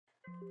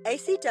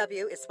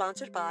ACW is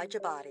sponsored by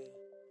Jabati.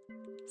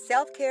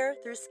 Self-care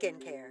through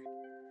skincare.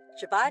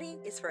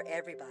 Jabati is for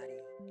everybody.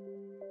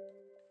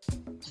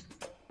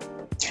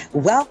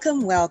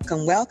 Welcome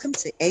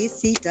to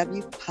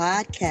ACW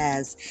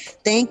Podcast.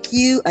 Thank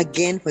you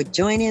again for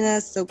joining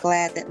us. So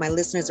glad that my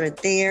listeners are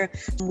there.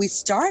 We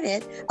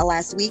started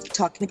last week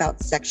talking about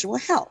sexual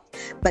health,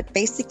 but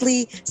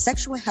basically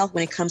sexual health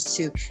when it comes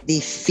to the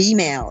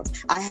females.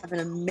 I have an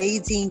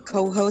amazing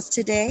co-host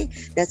today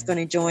that's going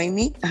to join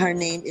me. Her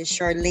name is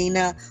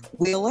Charlena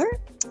Wheeler.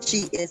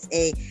 She is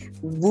a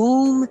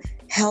womb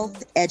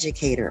health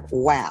educator.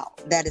 Wow,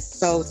 that is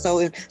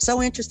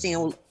so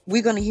interesting.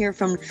 We're going to hear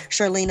from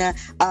Charlena,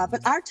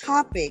 but our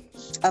topic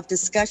of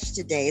discussion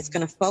today is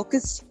going to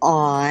focus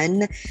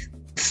on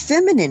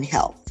feminine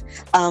health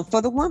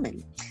for the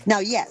woman. Now,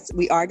 yes,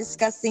 we are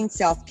discussing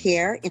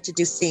self-care,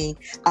 introducing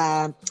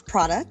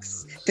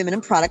products,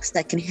 feminine products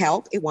that can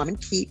help a woman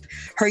keep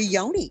her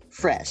yoni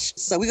fresh.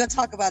 So we're going to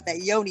talk about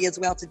that yoni as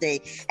well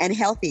today and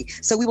healthy.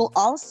 So we will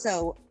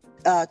also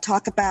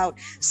talk about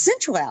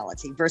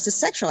sensuality versus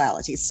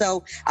sexuality.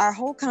 So our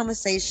whole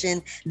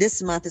conversation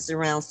this month is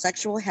around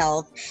sexual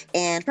health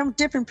and from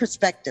different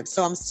perspectives.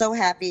 So I'm so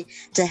happy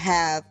to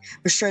have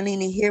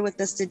Charlena here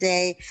with us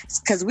today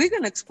because we're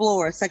going to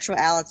explore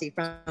sexuality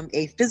from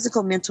a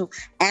physical, mental,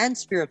 and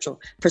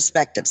spiritual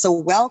perspective. So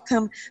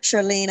welcome,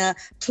 Charlena.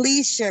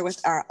 Please share with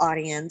our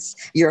audience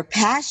your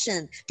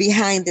passion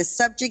behind this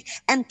subject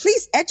and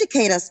please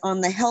educate us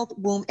on the Health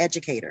Womb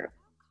Educator.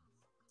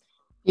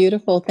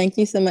 Beautiful. Thank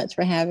you so much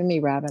for having me,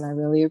 Robin. I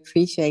really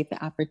appreciate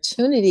the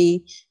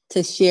opportunity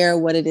to share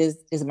what it is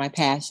my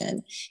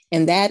passion.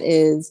 And that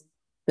is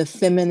the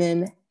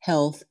feminine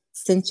health,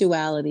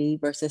 sensuality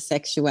versus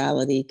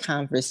sexuality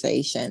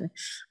conversation.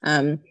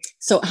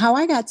 So how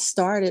I got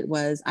started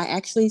was I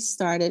actually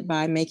started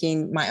by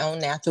making my own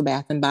natural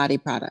bath and body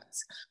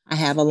products. I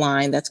have a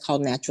line that's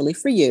called Naturally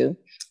For You.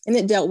 And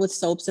it dealt with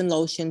soaps and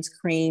lotions,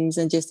 creams,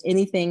 and just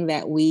anything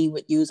that we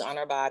would use on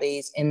our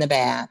bodies in the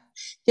bath,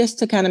 just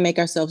to kind of make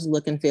ourselves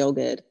look and feel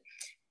good.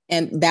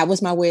 And that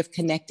was my way of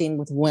connecting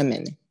with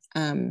women.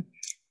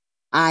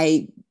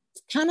 I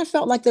kind of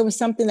felt like there was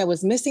something that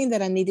was missing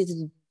that I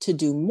needed to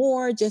do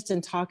more. Just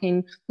in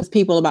talking with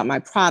people about my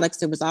products,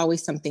 there was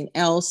always something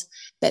else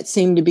that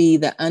seemed to be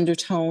the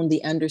undertone,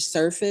 the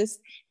undersurface.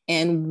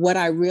 And what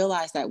I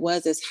realized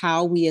is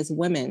how we as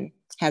women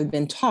have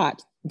been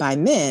taught by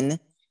men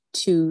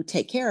to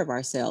take care of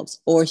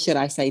ourselves, or should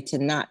I say to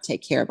not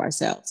take care of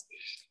ourselves.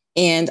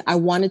 And I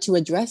wanted to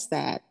address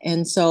that.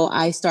 And so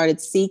I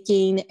started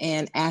seeking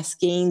and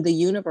asking the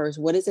universe,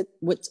 what is it?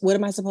 What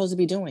am I supposed to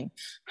be doing?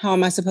 How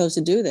am I supposed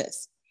to do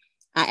this?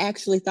 I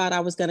actually thought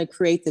I was going to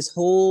create this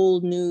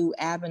whole new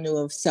avenue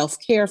of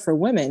self-care for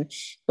women.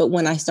 But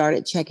when I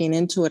started checking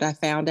into it, I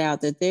found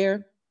out that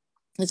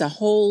there's a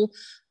whole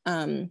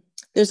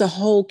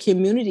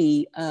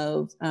community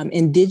of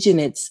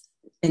indigenous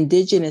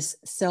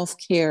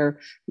self-care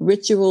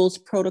rituals,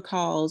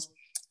 protocols,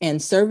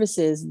 and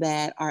services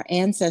that our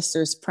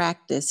ancestors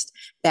practiced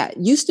that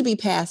used to be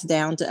passed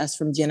down to us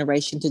from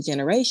generation to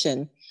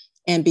generation.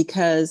 And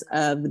because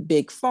of the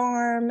big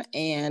farm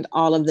and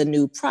all of the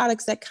new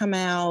products that come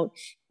out,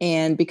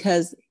 and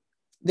because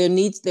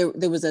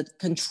there was a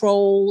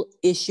control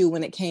issue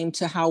when it came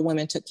to how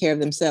women took care of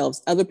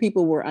themselves. Other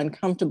people were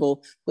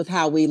uncomfortable with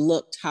how we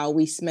looked, how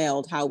we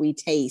smelled, how we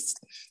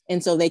taste.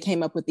 And so they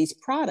came up with these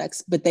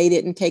products, but they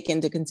didn't take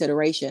into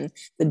consideration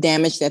the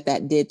damage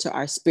that did to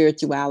our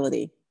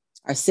spirituality,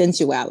 our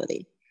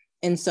sensuality.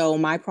 And so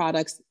my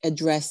products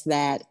address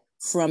that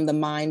from the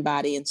mind,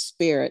 body, and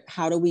spirit.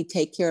 How do we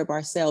take care of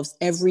ourselves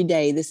every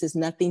day? This is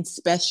nothing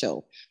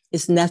special.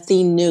 It's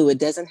nothing new. It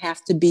doesn't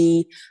have to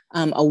be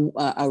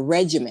a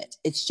regiment.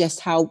 It's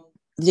just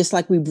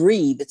like we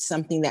breathe. It's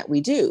something that we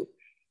do.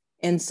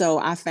 And so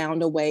I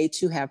found a way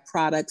to have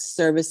products,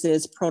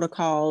 services,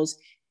 protocols,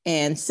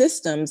 and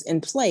systems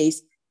in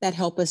place that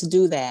help us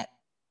do that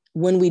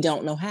when we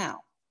don't know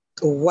how.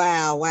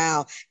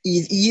 Wow.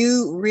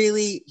 You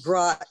really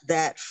brought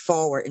that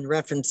forward in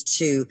reference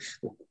to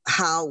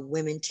how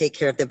women take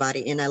care of their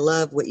body. And I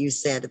love what you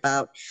said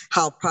about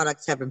how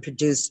products have been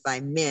produced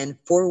by men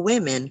for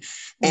women.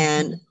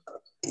 Mm-hmm.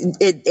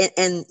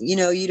 And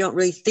you don't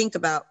really think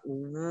about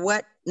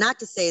not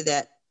to say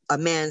that a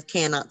man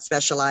cannot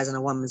specialize in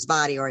a woman's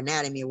body or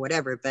anatomy or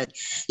whatever, but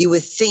you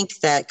would think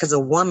that because a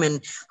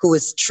woman who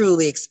is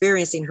truly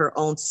experiencing her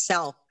own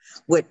self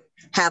would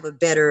have a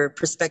better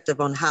perspective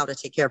on how to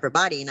take care of her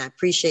body. And I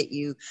appreciate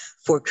you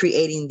for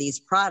creating these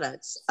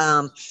products.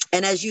 And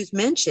as you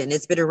mentioned,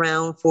 it's been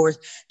around for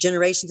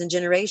generations and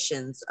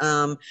generations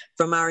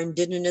from our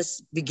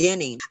indigenous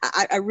beginning.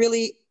 I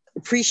really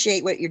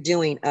appreciate what you're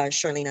doing,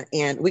 Charlena.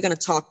 And we're going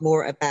to talk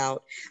more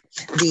about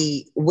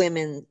the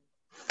women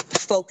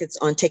focus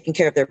on taking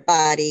care of their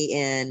body.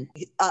 And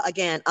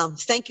again,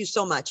 thank you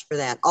so much for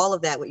that. All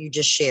of that, what you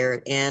just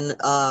shared. And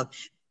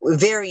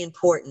very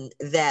important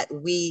that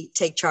we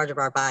take charge of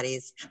our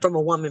bodies from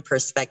a woman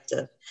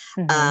perspective,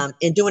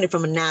 and doing it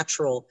from a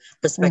natural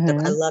perspective.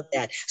 I love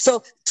that.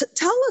 So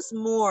tell us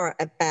more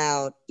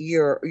about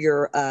your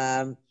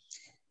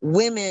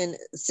women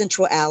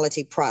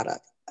sensuality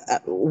product?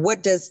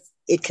 What does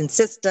it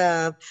consist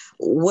of?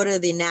 What are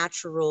the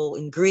natural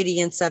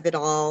ingredients of it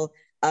all?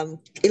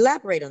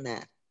 Elaborate on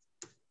that.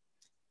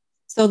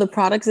 So the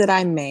products that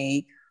I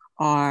make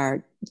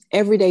are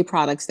everyday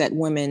products that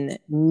women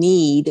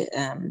need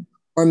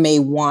or may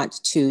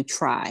want to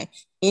try.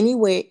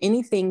 Anyway,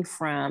 anything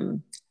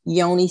from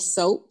Yoni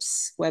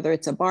soaps, whether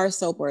it's a bar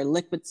soap or a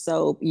liquid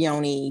soap,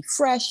 Yoni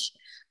Fresh,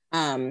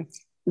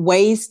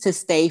 ways to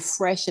stay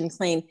fresh and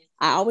clean.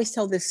 I always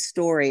tell this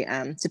story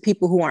to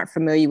people who aren't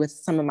familiar with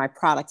some of my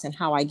products and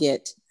how I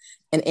get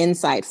an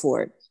insight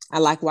for it. I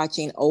like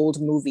watching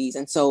old movies.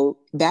 And so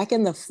back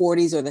in the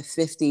 40s or the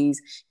 50s,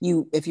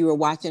 if you were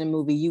watching a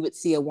movie, you would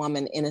see a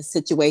woman in a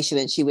situation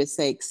and she would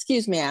say,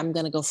 "Excuse me, I'm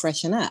going to go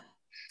freshen up."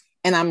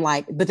 And I'm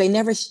like, but they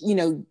never,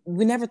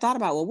 we never thought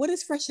about, well, what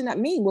does freshen up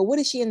mean? Well, what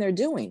is she in there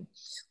doing?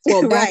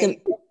 Well,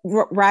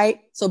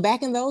 right. So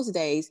back in those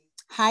days,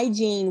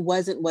 hygiene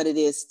wasn't what it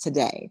is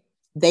today.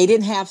 They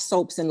didn't have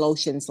soaps and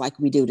lotions like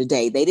we do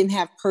today. They didn't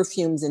have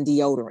perfumes and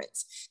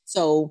deodorants.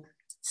 So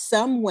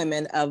some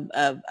women of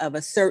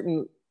a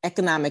certain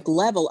economic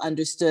level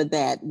understood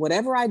that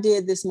whatever I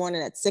did this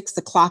morning at 6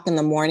 o'clock in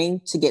the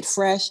morning to get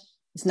fresh,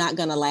 it's not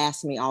going to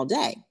last me all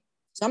day.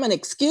 So I'm going to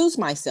excuse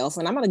myself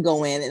and I'm going to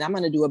go in and I'm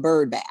going to do a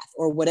bird bath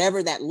or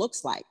whatever that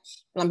looks like.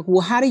 And I'm like,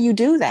 well, how do you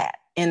do that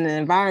in an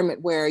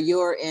environment where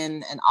you're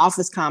in an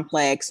office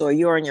complex or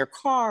you're in your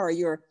car or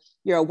you're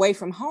away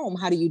from home?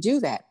 How do you do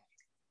that?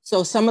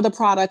 So some of the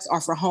products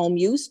are for home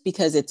use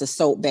because it's a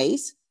soap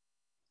base.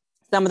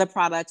 Some of the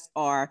products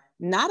are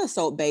not a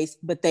soap base,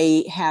 but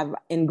they have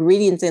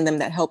ingredients in them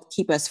that help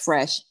keep us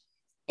fresh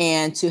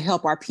and to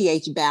help our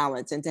pH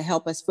balance and to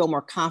help us feel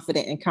more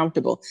confident and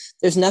comfortable.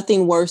 There's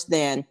nothing worse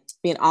than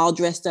being all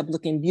dressed up,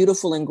 looking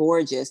beautiful and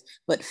gorgeous,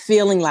 but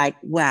feeling like,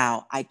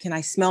 wow, can I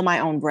smell my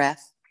own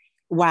breath?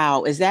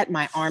 Wow, is that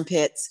my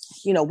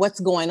armpits? What's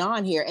going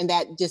on here? And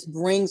that just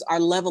brings our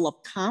level of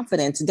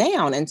confidence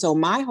down. And so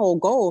my whole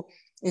goal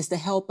is to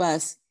help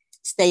us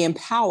stay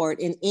empowered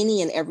in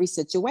any and every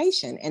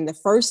situation. And the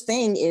first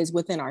thing is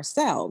within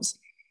ourselves.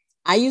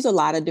 I use a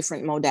lot of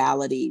different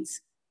modalities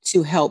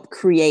to help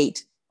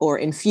create or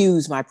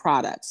infuse my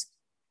products.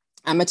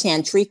 I'm a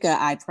tantrika.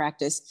 I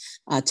practice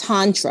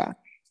tantra,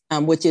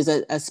 which is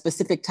a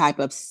specific type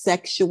of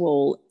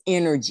sexual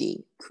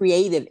energy,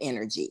 creative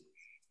energy,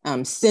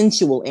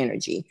 sensual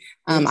energy.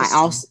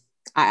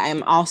 I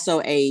am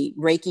also a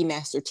Reiki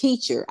master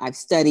teacher. I've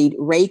studied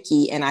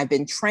Reiki and I've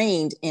been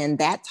trained in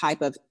that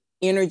type of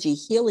energy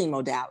healing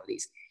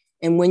modalities.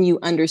 And when you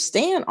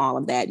understand all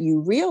of that, you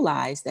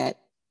realize that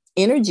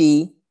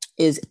energy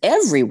is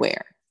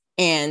everywhere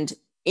and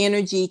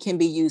energy can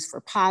be used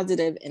for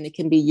positive and it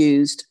can be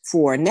used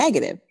for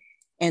negative.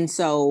 And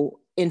so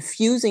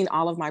infusing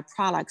all of my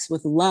products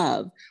with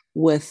love,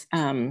 with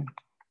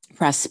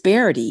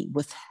prosperity,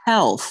 with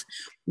health,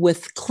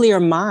 with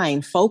clear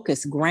mind,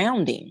 focus,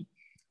 grounding,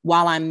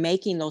 while I'm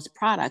making those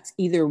products,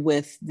 either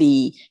with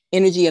the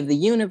energy of the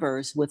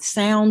universe, with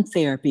sound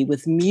therapy,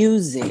 with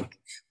music,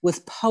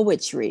 with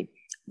poetry,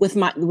 with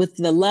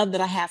the love that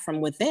I have from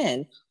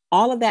within,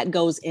 all of that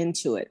goes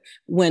into it.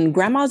 When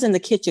grandma's in the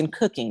kitchen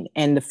cooking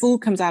and the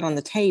food comes out on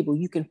the table,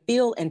 you can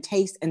feel and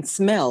taste and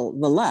smell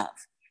the love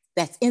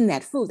that's in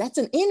that food. That's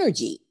an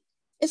energy.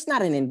 It's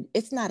not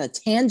a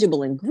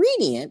tangible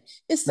ingredient.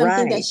 It's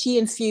something that she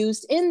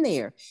infused in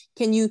there.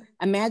 Can you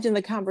imagine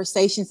the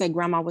conversations that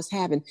grandma was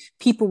having?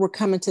 People were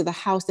coming to the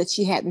house that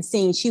she hadn't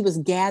seen. She was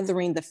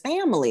gathering the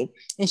family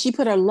and she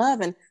put her love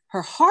and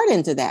her heart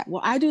into that.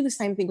 Well, I do the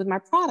same thing with my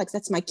products.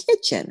 That's my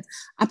kitchen.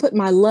 I put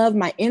my love,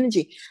 my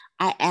energy.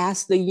 I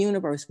ask the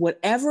universe,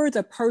 whatever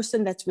the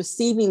person that's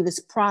receiving this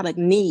product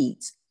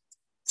needs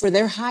for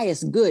their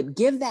highest good,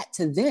 give that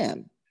to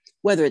them.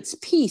 Whether it's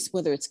peace,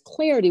 whether it's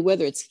clarity,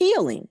 whether it's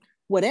healing,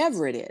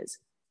 whatever it is.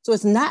 So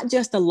it's not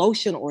just a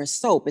lotion or a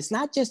soap. It's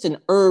not just an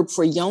herb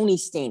for yoni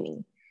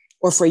steaming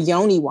or for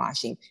yoni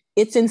washing.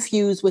 It's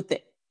infused with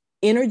the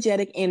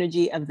energetic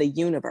energy of the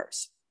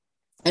universe.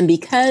 And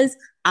because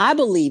I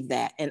believe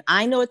that, and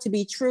I know it to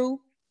be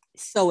true,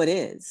 so it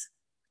is.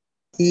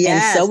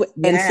 Yes.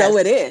 And so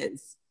it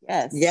is.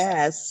 Yes.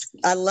 Yes.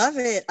 I love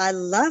it. I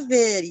love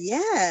it.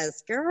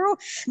 Yes, girl.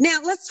 Now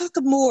let's talk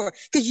more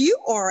because you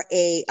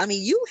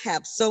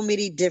have so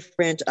many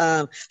different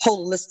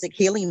holistic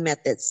healing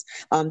methods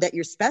that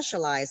you're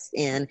specialized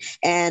in.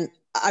 And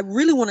I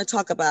really want to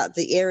talk about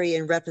the area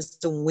in reference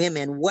to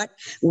women.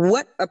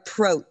 What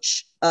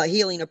approach,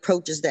 healing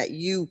approaches that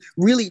you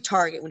really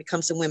target when it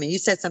comes to women? You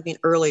said something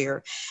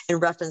earlier in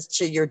reference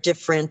to your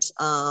different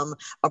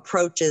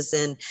approaches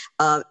and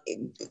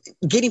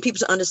getting people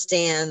to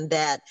understand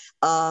that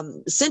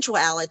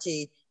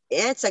sensuality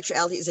and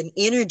sexuality is an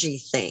energy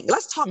thing.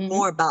 Let's talk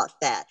more about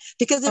that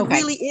because it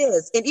really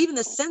is. And even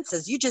the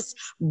senses,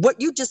 what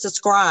you just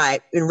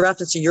described in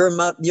reference to your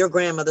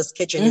grandmother's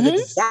kitchen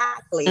is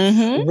exactly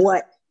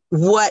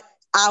what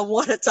I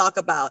want to talk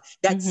about.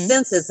 That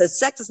senses, that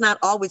sex is not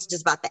always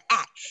just about the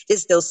act.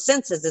 It's those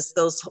senses. It's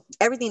those,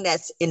 everything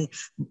that's in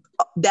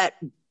that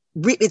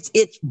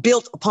it's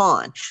built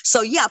upon.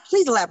 So yeah,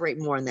 please elaborate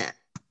more on that.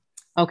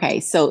 Okay,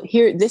 so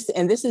here, this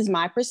is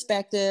my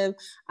perspective.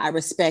 I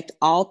respect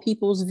all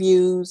people's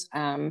views,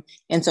 and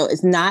so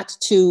it's not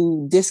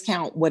to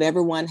discount what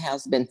everyone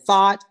has been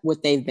thought,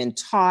 what they've been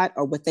taught,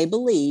 or what they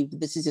believe.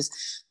 This is just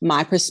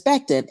my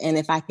perspective, and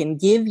if I can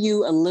give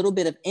you a little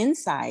bit of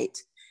insight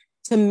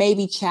to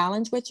maybe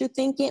challenge what you're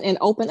thinking and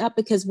open up,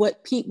 because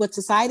what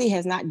society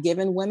has not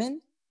given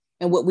women,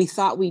 and what we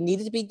thought we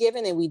needed to be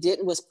given and we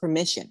didn't, was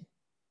permission,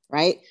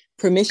 right?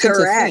 Permission to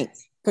think. Correct.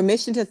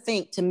 Permission to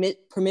think,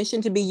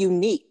 permission to be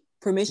unique,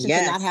 permission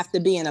to not Yes. have to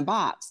be in a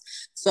box.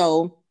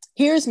 So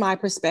here's my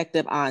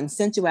perspective on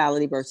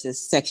sensuality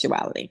versus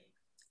sexuality.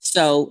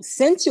 So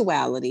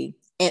sensuality,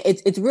 and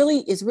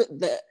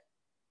the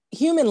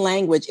human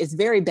language is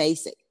very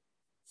basic.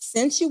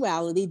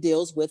 Sensuality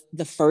deals with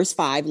the first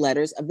 5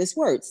 letters of this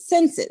word,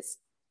 senses.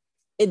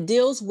 It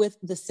deals with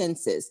the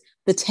senses,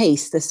 the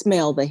taste, the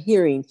smell, the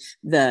hearing,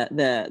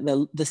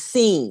 the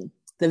seeing,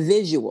 the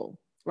visual,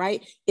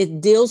 right?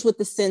 It deals with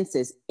the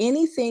senses.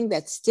 Anything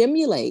that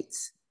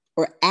stimulates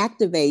or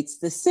activates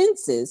the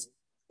senses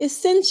is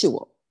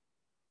sensual.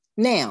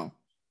 Now,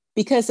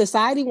 because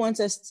society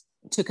wants us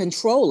to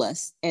control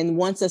us and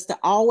wants us to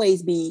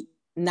always be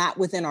not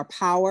within our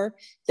power,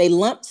 they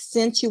lump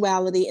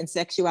sensuality and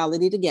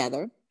sexuality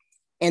together.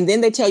 And then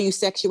they tell you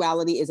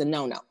sexuality is a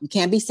no-no. You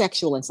can't be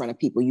sexual in front of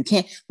people. You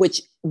can't,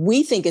 which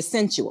we think is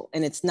sensual,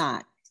 and it's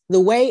not. The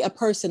way a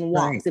person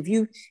walks,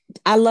 Right.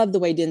 I love the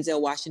way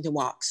Denzel Washington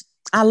walks.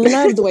 I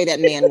love the way that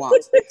man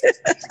walks.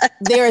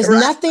 There is Right.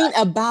 nothing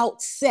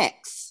about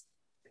sex.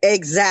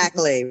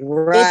 Exactly.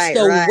 Right. It's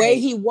the right. way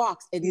he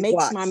walks. It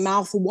makes my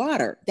mouth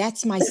water.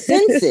 That's my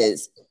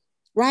senses.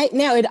 Right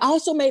now, it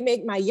also may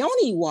make my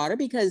yoni water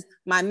because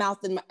my mouth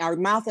and our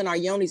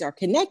yonis are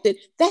connected.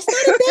 That's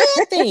not a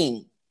bad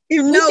thing.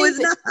 No, it's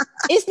not.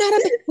 It's not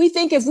we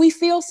think if we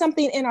feel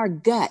something in our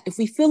gut, if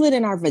we feel it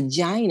in our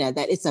vagina,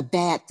 that it's a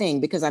bad thing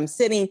because I'm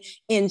sitting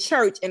in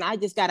church and I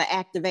just got an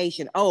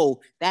activation. Oh,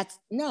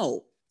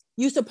 no.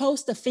 You're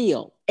supposed to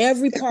feel.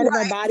 Every part of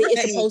our body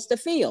is supposed to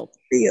feel.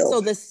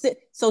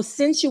 So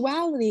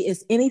sensuality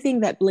is anything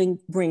that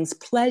brings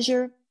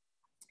pleasure,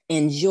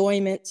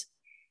 enjoyment,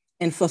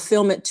 and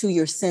fulfillment to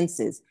your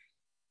senses.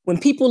 When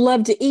people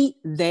love to eat,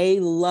 they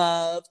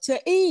love to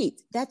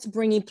eat. That's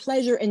bringing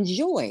pleasure and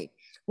joy.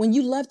 When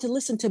you love to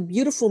listen to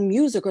beautiful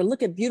music or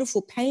look at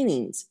beautiful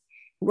paintings,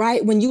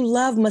 right? When you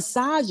love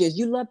massages,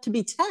 you love to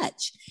be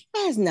touched.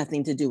 It has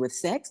nothing to do with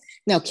sex.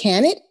 Now,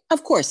 can it?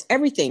 Of course,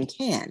 everything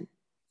can,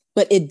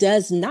 but it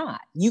does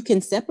not. You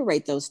can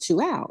separate those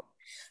two out.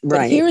 But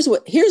right. here's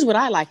what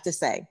I like to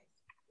say.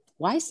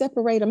 Why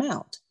separate them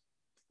out?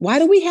 Why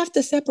do we have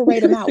to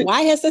separate them out?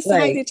 Why has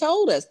society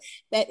told us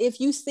that if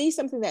you see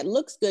something that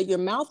looks good, your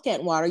mouth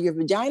can't water, your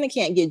vagina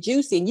can't get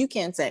juicy, and you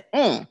can't say,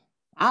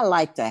 I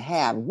like to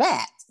have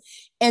that,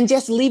 and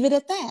just leave it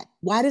at that?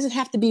 Why does it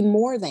have to be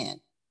more than?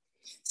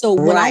 So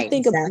when I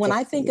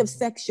think of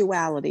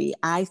sexuality,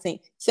 I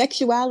think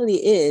sexuality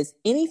is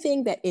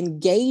anything that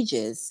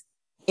engages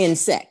in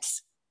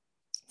sex.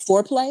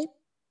 Foreplay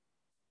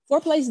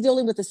is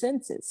dealing with the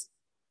senses.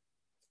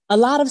 A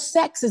lot of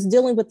sex is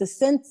dealing with the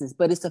senses,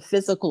 but it's a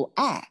physical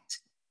act,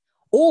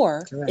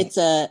 or it's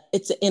an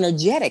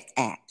energetic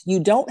act. You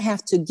don't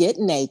have to get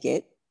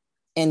naked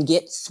and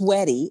get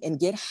sweaty and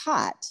get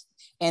hot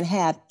and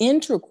have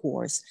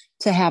intercourse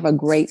to have a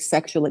great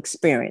sexual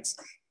experience.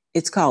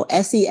 It's called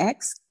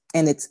SEX,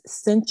 and it's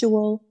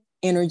sensual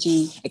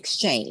energy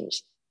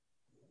exchange.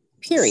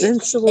 Period.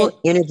 Sensual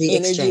energy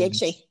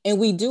exchange. And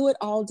we do it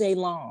all day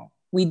long.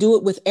 We do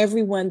it with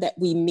everyone that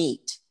we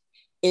meet.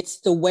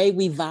 It's the way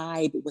we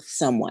vibe with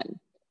someone.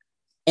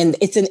 And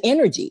it's an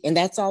energy, and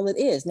that's all it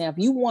is. Now, if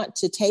you want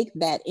to take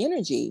that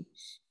energy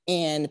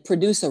and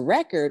produce a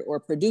record or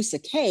produce a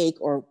cake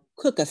or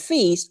cook a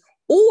feast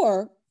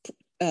or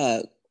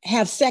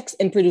have sex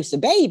and produce a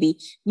baby,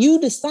 you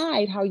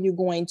decide how you're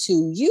going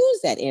to use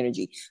that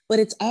energy. But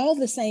it's all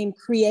the same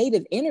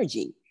creative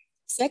energy.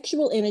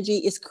 Sexual energy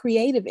is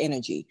creative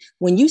energy.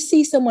 When you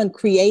see someone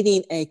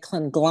creating a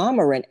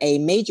conglomerate, a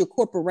major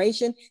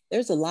corporation,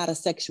 there's a lot of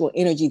sexual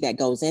energy that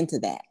goes into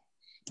that.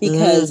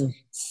 Because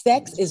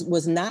sex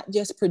was not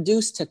just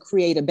produced to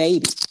create a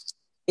baby.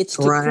 It's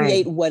to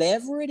create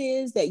whatever it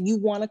is that you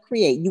want to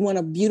create. You want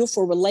a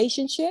beautiful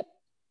relationship?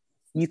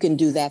 You can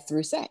do that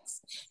through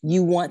sex.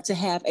 You want to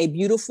have a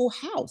beautiful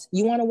house?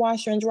 You want a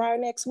washer and dryer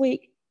next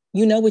week?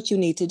 You know what you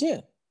need to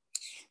do.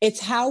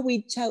 It's how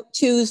we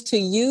choose to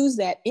use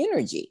that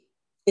energy.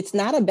 It's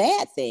not a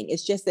bad thing.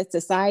 It's just that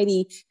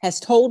society has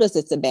told us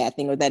it's a bad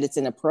thing or that it's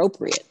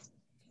inappropriate.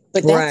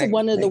 But that's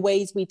one of the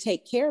ways we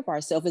take care of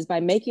ourselves, is by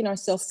making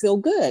ourselves feel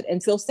good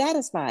and feel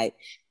satisfied.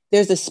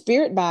 There's a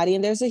spirit body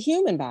and there's a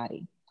human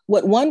body.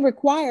 What one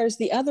requires,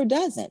 the other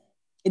doesn't.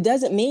 It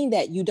doesn't mean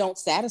that you don't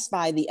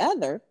satisfy the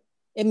other.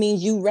 It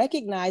means you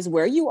recognize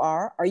where you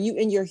are. Are you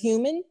in your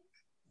human,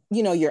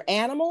 your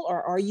animal,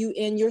 or are you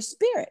in your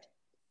spirit?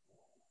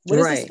 What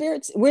is the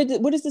spirit?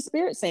 What is the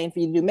spirit saying for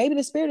you to do? Maybe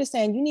the spirit is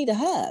saying you need a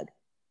hug.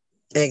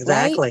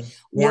 Exactly. Right?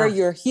 Yeah. Where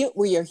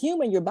you're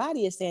human, your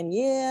body is saying,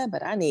 yeah,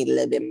 but I need a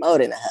little bit more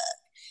than a hug.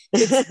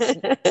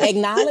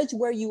 Acknowledge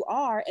where you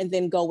are and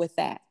then go with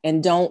that,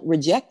 and don't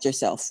reject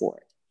yourself for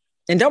it.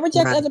 And don't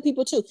reject other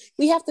people too.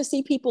 We have to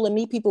see people and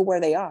meet people where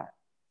they are.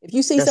 If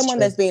you see someone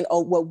that's being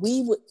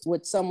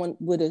what someone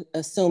would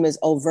assume is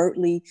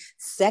overtly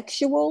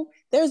sexual,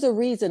 there's a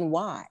reason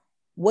why.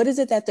 What is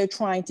it that they're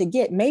trying to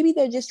get? Maybe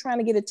they're just trying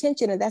to get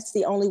attention, and that's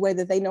the only way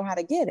that they know how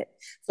to get it.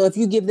 So if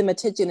you give them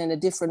attention in a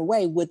different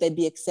way, would they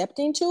be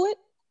accepting to it?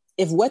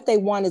 If what they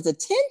want is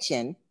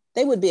attention,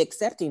 they would be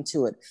accepting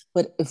to it.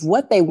 But if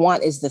what they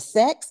want is the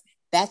sex,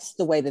 that's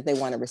the way that they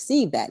want to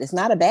receive that. It's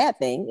not a bad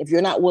thing. If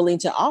you're not willing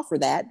to offer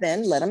that,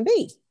 then let them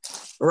be.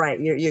 Right.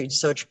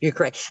 You're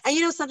correct. And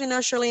you know something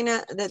else, Charlene,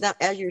 that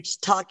as you're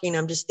talking,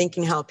 I'm just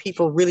thinking how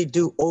people really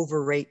do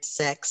overrate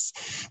sex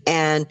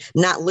and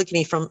not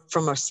looking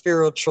from a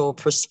spiritual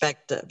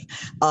perspective.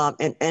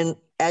 And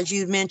as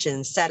you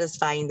mentioned,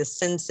 satisfying the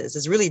senses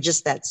is really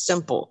just that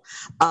simple.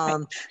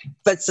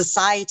 But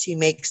society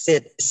makes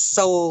it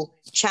so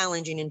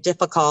challenging and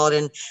difficult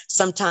and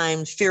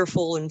sometimes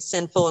fearful and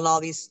sinful and all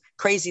these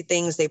crazy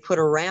things they put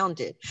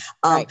around it.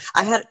 Right.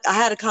 I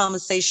had a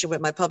conversation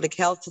with my public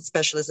health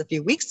specialist a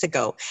few weeks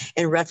ago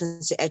in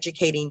reference to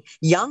educating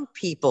young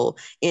people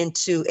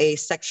into a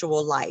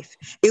sexual life.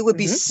 It would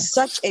be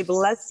such a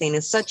blessing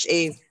and such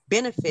a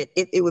benefit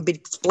if it would be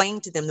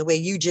explained to them the way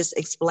you just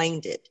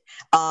explained it.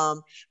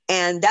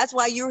 And that's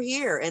why you're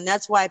here. And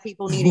that's why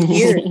people need to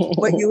hear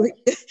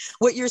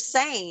what you're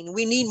saying.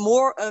 We need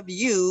more of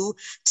you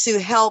to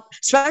help,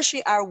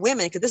 especially our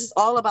women, because this is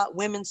all about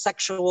women's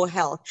sexual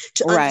health,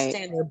 to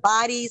understand their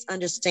bodies,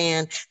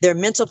 understand their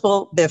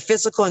mental, their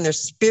physical, and their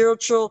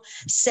spiritual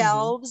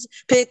selves,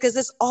 because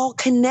it's all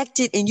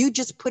connected. And you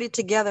just put it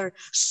together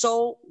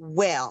so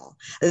well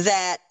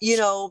that, you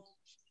know,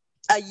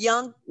 a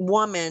young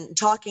woman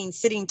talking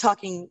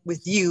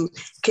with you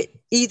could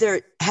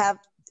either have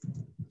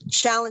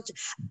challenge.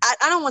 I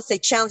don't want to say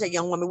challenge that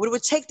young woman, but it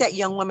would take that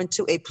young woman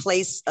to a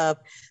place of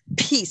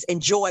peace and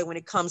joy when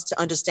it comes to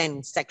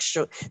understanding sex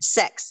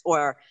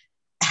or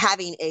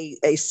having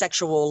a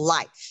sexual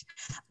life.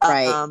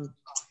 Right.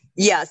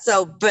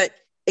 But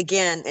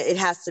again, it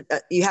has to.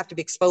 You have to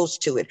be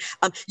exposed to it.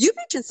 You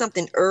mentioned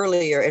something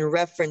earlier in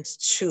reference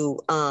to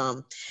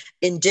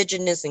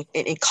indigenous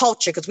and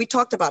culture, because we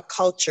talked about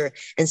culture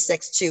and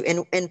sex too.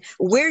 And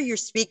where you're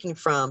speaking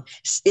from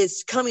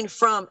is coming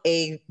from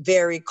a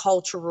very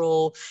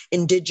cultural,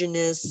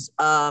 indigenous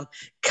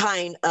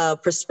kind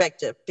of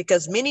perspective,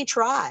 because many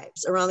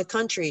tribes around the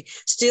country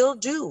still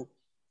do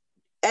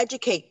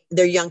educate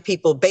their young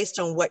people based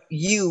on what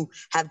you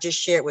have just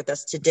shared with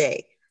us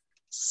today.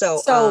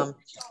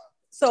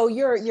 So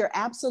you're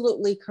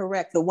absolutely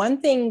correct. The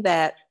one thing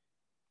that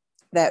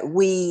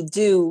we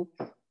do,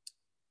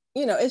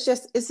 you know, it's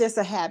just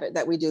a habit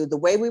that we do. The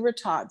way we were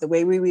taught, the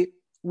way we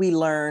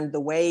learned, the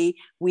way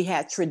we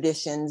had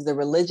traditions, the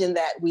religion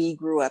that we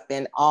grew up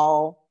in,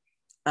 all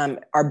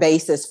are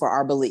basis for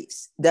our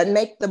beliefs. Doesn't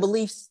make the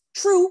beliefs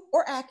true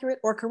or accurate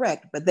or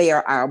correct, but they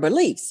are our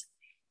beliefs.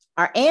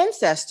 Our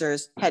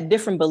ancestors had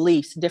different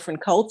beliefs,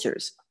 different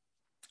cultures.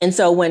 And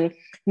so when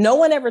no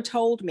one ever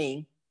told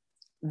me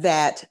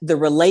that the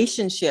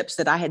relationships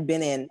that I had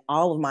been in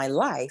all of my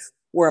life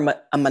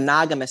were a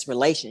monogamous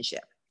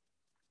relationship.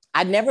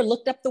 I'd never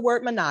looked up the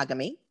word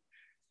monogamy.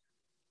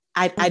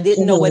 I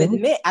didn't know what it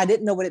meant. I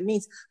didn't know what it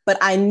means, but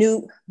I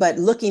knew, but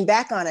looking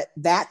back on it,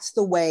 that's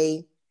the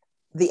way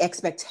the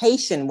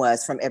expectation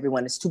was from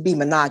everyone, is to be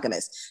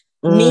monogamous.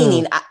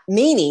 Meaning,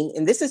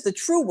 and this is the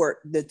true word,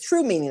 the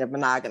true meaning of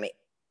monogamy,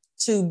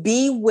 to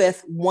be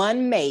with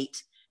one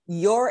mate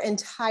your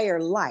entire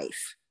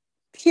life.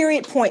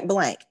 Period, point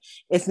blank.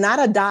 It's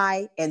not a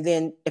die, and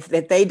then if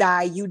they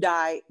die, you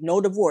die,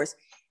 no divorce.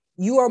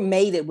 You are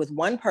mated with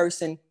one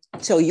person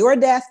till your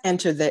death and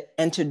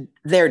to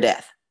their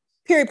death.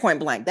 Period, point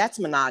blank. That's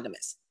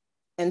monogamous.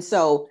 And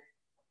so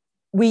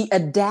we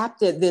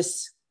adapted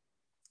this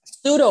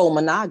pseudo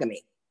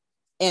monogamy,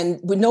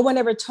 and no one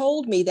ever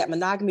told me that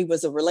monogamy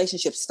was a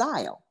relationship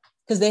style.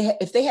 Because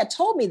if they had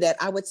told me that,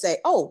 I would say,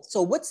 oh,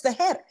 so what's the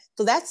head?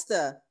 So that's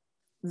the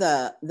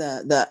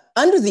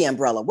under the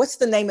umbrella. What's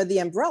the name of the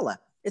umbrella?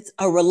 It's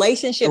a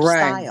relationship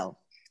style.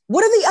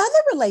 What are the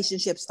other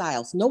relationship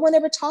styles? No one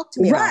ever talked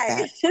to me about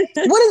that.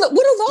 What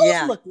do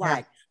those look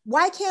like?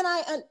 Why can't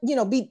I,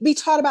 be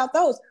taught about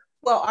those?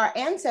 Well, our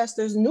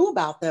ancestors knew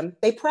about them.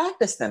 They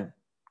practiced them.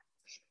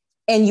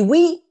 And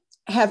we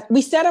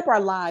set up our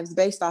lives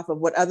based off of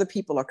what other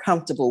people are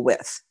comfortable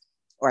with.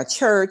 Our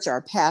church,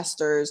 our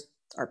pastors,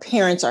 our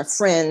parents, our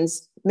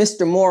friends,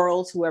 Mr.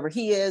 Morals, whoever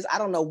he is. I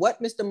don't know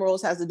what Mr.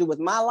 Morals has to do with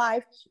my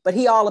life, but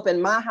he all up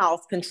in my house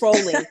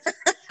controlling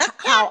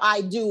how I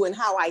do and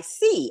how I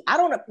see.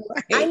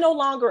 I no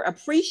longer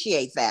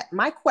appreciate that.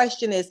 My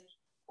question is,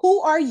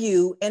 who are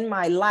you in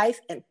my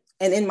life and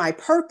in my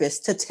purpose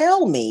to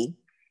tell me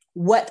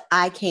what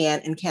I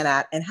can and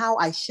cannot and how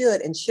I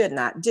should and should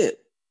not do?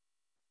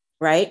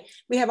 Right?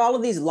 We have all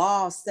of these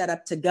laws set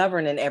up to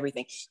govern and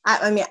everything.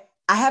 I mean,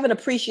 I have an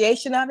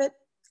appreciation of it,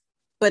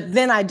 but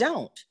then I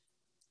don't.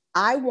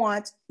 I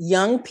want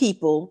young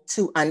people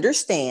to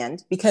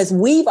understand, because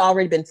we've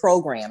already been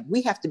programmed.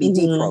 We have to be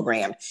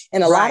deprogrammed.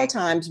 And a lot of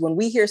times when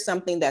we hear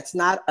something that's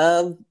not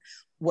of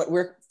what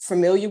we're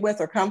familiar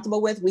with or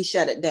comfortable with, we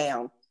shut it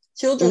down.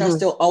 Children are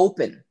still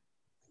open.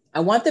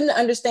 I want them to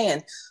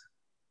understand,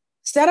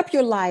 set up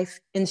your life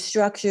in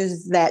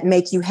structures that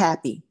make you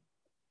happy,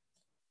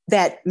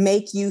 that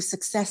make you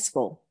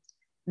successful,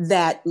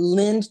 that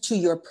lend to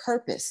your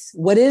purpose.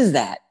 What is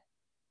that?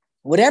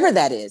 Whatever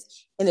that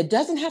is. And it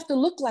doesn't have to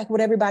look like what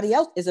everybody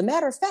else. As a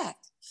matter of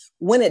fact,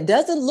 when it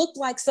doesn't look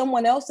like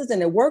someone else's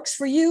and it works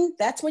for you,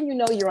 that's when you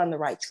know you're on the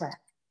right track.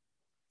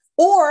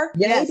 Or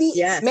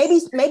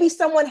maybe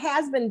someone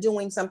has been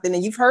doing something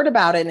and you've heard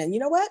about it, and you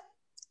know what?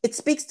 It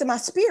speaks to my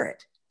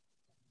spirit.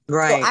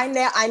 Right.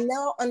 So I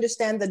now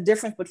understand the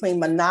difference between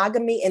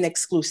monogamy and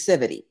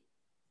exclusivity.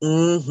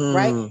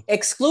 Right?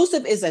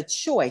 Exclusive is a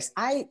choice.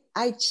 I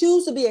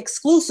choose to be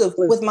exclusive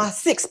with my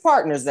 6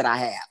 partners that I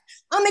have.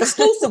 I'm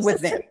exclusive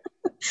with them.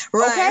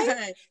 Right. Okay?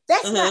 Right.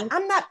 That's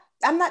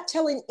I'm not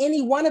telling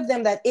any one of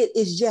them that it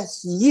is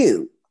just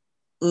you.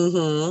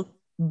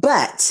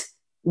 But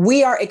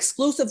we are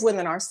exclusive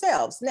within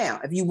ourselves.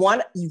 Now, if you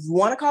want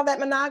to call that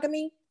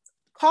monogamy,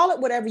 call it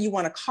whatever you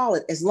want to call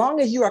it, as long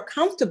as you are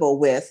comfortable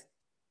with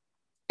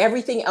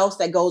everything else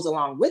that goes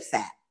along with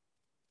that.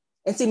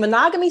 And see,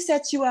 monogamy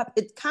sets you up.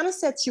 It kind of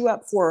sets you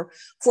up for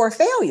a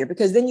failure,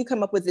 because then you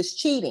come up with this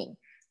cheating.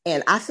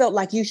 And I felt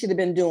like you should have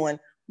been doing.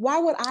 Why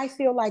would I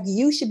feel like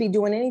you should be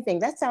doing anything?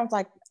 That sounds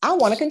like I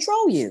want to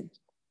control you.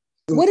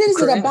 What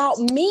is it about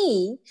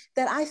me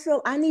that I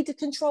feel I need to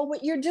control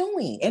what you're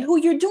doing and who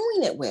you're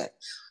doing it with?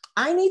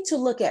 I need to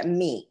look at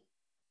me.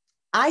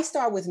 I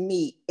start with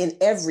me in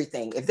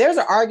everything. If there's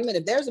an argument,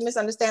 if there's a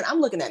misunderstanding,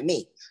 I'm looking at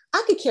me.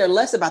 I could care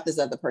less about this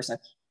other person.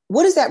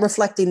 What is that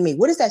reflecting me?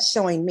 What is that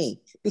showing me?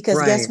 Because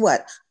guess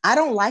what? I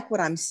don't like what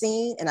I'm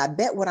seeing, and I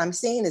bet what I'm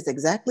seeing is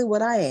exactly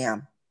what I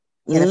am.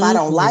 And if I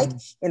don't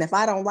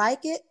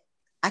like it,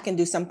 I can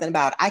do something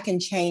about it. I can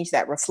change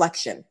that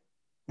reflection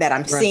that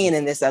I'm seeing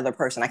in this other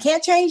person. I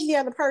can't change the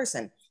other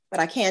person, but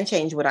I can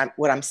change what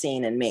I'm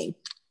seeing in me.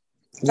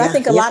 So I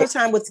think a lot of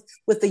time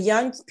with the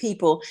young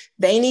people,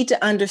 they need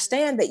to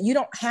understand that you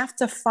don't have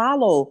to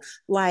follow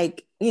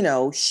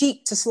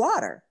sheep to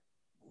slaughter.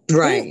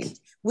 Right.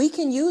 We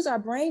can use our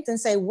brains and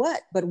say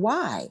what, but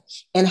why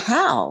and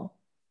how?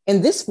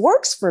 And this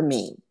works for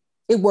me.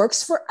 It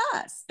works for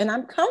us. And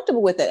I'm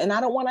comfortable with it. And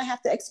I don't want to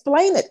have to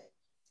explain it,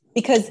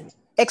 because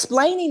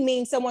explaining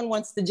means someone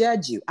wants to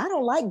judge you. I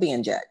don't like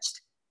being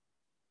judged.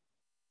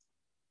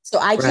 So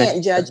I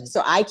can't judge.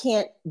 So I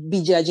can't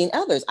be judging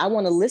others. I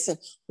want to listen.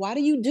 Why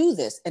do you do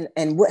this? And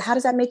how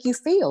does that make you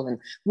feel? And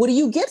what do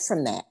you get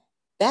from that?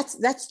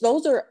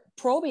 Those are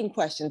probing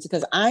questions,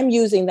 because I'm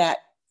using that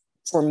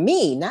for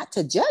me, not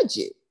to judge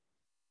you.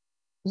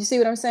 You see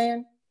what I'm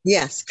saying?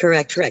 Yes,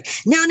 correct.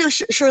 Now,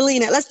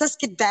 Charlene, let's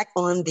get back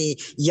on the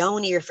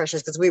yoni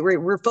refreshers, because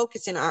we're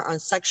focusing on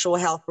sexual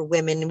health for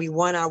women, and we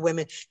want our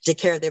women to take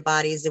care of their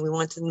bodies, and we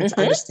want them to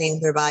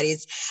understand their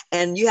bodies.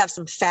 And you have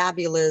some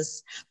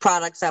fabulous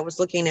products I was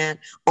looking at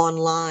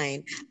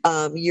online.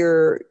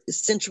 Your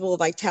sensual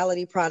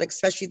vitality products,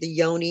 especially the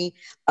yoni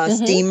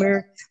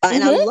steamer,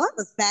 and I love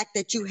the fact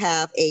that you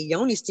have a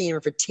yoni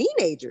steamer for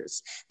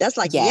teenagers. That's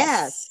like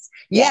yes.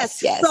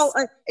 So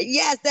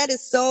that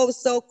is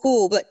so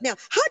cool. But now,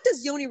 how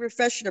does Yoni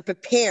Refresher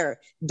prepare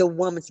the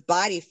woman's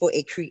body for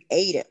a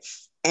creative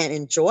and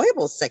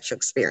enjoyable sexual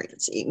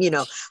experience? You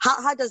know,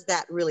 how does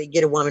that really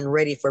get a woman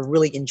ready for a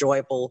really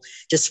enjoyable,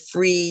 just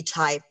free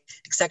type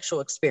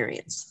sexual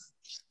experience?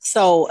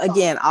 So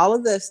again, all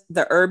of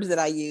the herbs that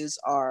I use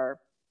are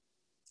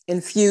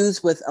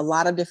infused with a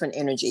lot of different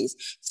energies.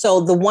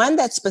 So the one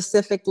that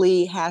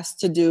specifically has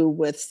to do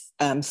with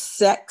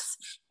sex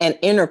and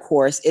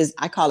intercourse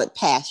I call it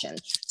passion.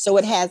 So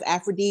it has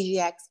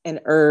aphrodisiacs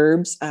and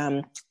herbs,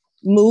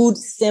 mood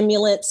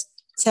stimulants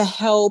to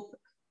help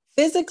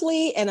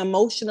physically and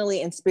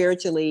emotionally and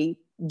spiritually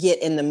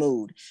get in the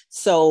mood.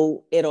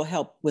 So it'll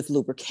help with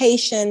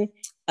lubrication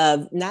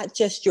of not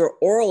just your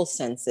oral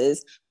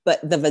senses,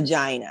 but the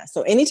vagina.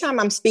 So anytime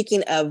I'm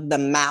speaking of the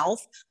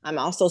mouth, I'm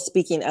also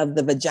speaking of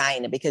the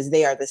vagina, because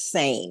they are the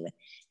same.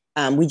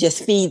 We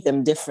just feed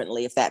them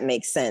differently, if that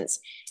makes sense.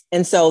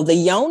 And so the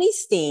yoni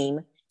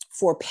steam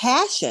for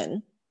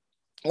passion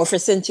or for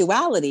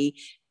sensuality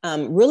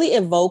really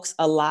evokes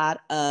a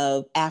lot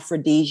of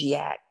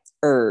aphrodisiac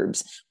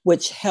herbs,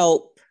 which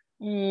help.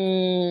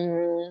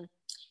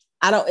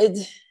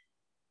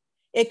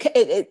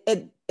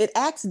 It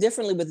acts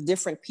differently with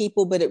different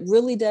people, but it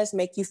really does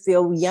make you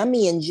feel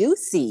yummy and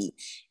juicy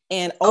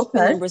and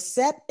open and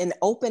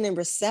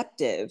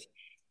receptive.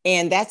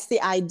 And that's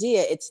the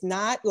idea. It's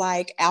not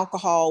like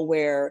alcohol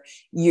where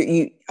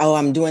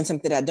I'm doing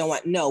something that I don't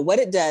want. No, what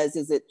it does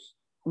is it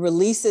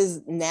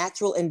releases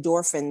natural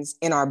endorphins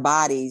in our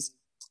bodies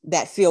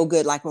that feel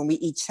good, like when we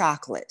eat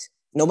chocolate.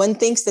 No one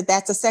thinks that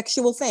that's a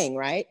sexual thing,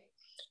 right?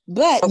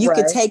 But you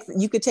could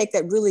take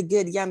that really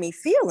good, yummy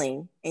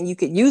feeling, and you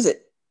could use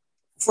it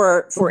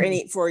for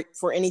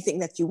anything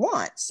that you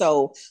want.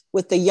 So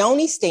with the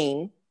yoni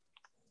steam,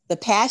 the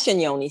Passion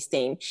Yoni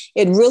Steam.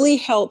 It really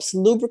helps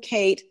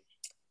lubricate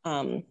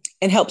and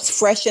helps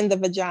freshen the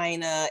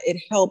vagina. It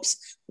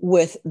helps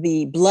with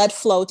the blood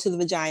flow to the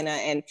vagina.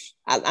 And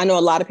I know a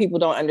lot of people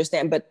don't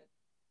understand, but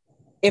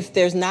if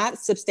there's not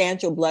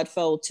substantial blood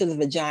flow to the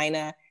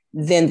vagina,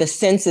 then the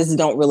senses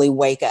don't really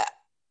wake up.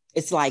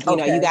 It's like, you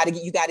know, you got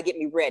to get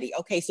me ready.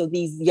 Okay. So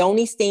these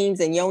yoni steams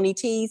and yoni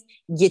teas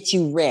get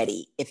you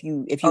ready. If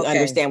you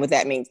understand what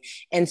that means.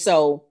 And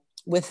so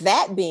with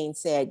that being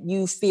said,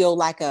 you feel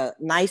like a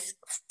nice,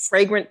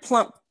 fragrant,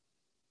 plump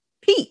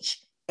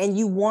peach, and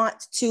you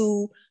want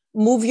to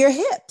move your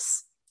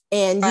hips,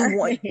 and you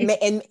want,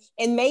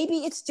 and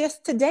maybe it's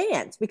just to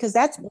dance, because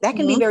that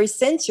can be very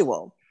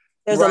sensual.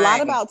 There's a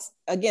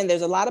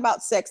lot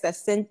about sex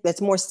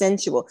that's more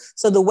sensual.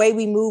 So the way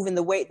we move and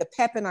the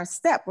pep in our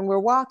step when we're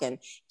walking,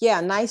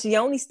 nice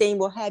yoni steam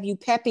will have you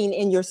pepping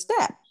in your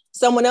step.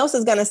 Someone else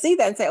is going to see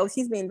that and say, oh,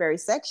 she's being very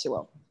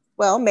sexual.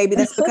 Well, maybe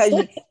that's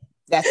because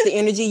that's the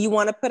energy you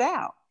want to put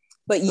out.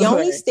 But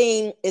yoni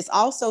steam is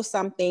also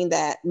something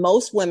that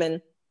most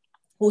women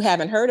who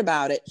haven't heard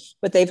about it,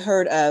 but they've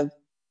heard of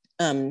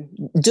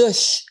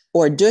douche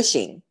or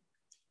douching.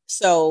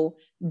 So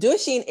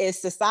douching is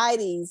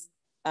society's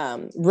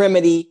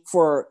remedy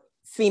for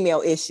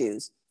female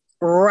issues.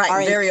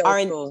 Right. Very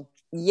old school.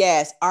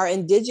 Yes. Our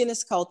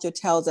indigenous culture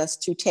tells us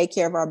to take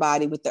care of our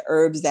body with the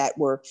herbs that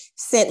were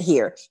sent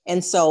here.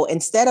 And so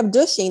instead of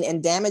douching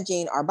and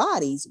damaging our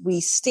bodies, we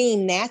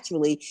steam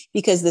naturally,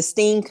 because the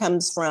steam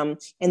comes from,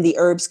 and the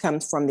herbs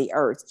comes from the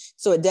earth.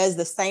 So it does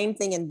the same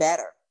thing and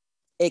better.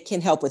 It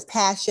can help with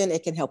passion.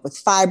 It can help with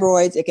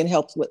fibroids. It can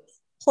help with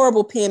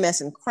horrible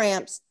PMS and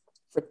cramps,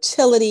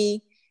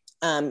 fertility,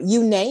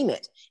 you name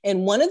it.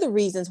 And one of the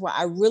reasons why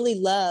I really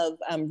love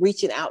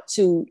reaching out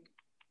to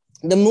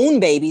the moon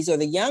babies or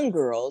the young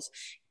girls,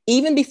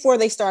 even before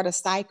they start a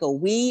cycle,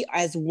 we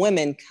as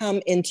women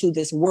come into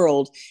this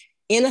world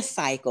in a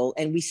cycle,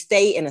 and we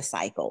stay in a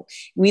cycle.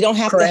 We don't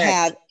have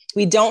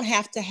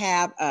to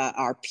have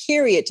our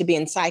period to be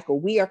in cycle.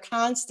 We are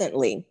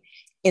constantly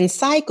in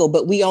cycle,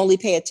 but we only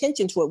pay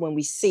attention to it when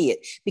we see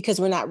it, because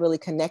we're not really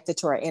connected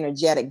to our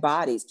energetic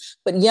bodies.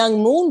 But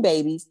young moon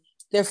babies,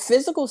 their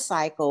physical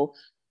cycle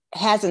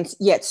hasn't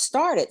yet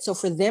started. So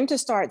for them to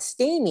start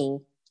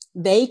steaming,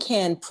 they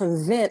can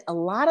prevent a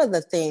lot of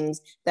the things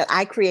that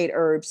I create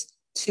herbs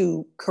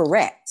to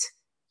correct.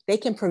 They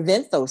can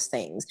prevent those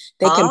things.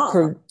 They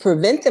can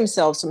prevent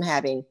themselves from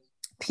having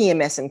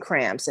PMS and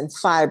cramps and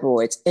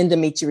fibroids,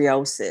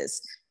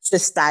 endometriosis,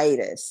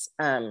 cystitis,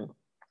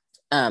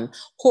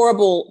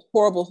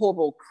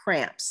 horrible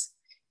cramps.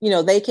 You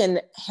know, they can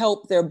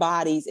help their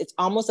bodies. It's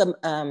almost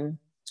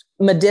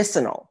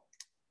medicinal.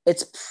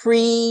 It's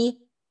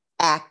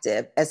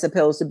active as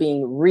opposed to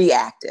being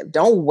reactive.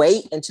 Don't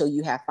wait until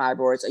you have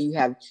fibroids or you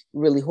have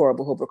really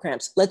horrible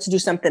cramps. Let's do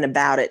something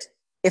about it,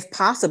 if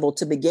possible,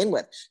 to begin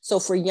with. So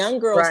for young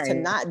girls to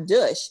not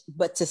douche,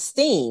 but to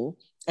steam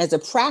as a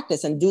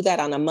practice and do that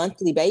on a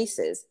monthly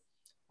basis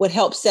would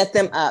help set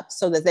them up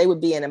so that they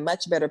would be in a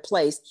much better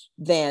place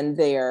than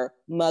their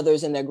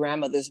mothers and their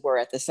grandmothers were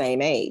at the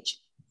same age.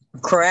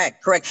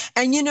 Correct.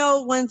 And you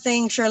know, one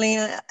thing,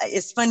 Charlene,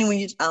 it's funny when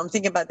you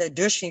think about the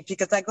douching,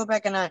 because I go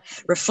back and I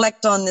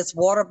reflect on this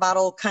water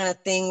bottle kind of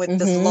thing with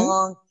this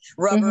long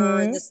rubber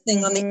and this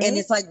thing on the end.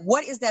 It's like,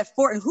 what is that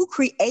for? And who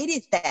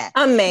created that?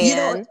 A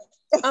man.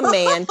 A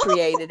man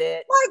created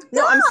it.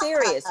 No, I'm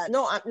serious.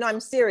 I'm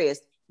serious.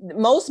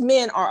 Most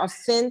men are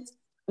offensive.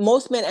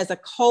 Most men as a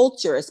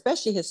culture,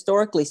 especially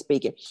historically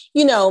speaking,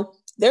 you know,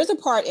 there's a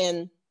part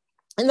in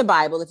the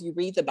Bible, if you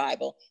read the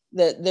Bible,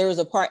 that there was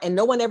a part, and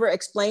no one ever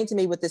explained to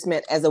me what this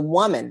meant. As a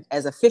woman,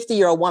 as a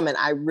 50-year-old woman,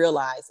 I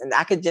realized, and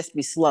I could just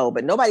be slow,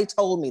 but nobody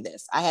told me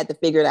this. I had to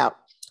figure it out.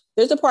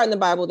 There's a part in the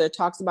Bible that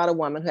talks about a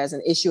woman who has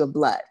an issue of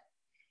blood.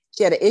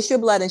 She had an issue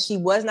of blood, and she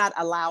was not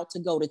allowed to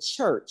go to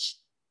church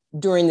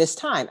during this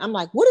time. I'm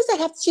like, what does that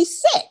have?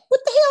 She's sick.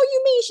 What the hell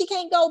you mean she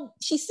can't go?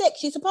 She's sick.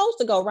 She's supposed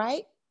to go,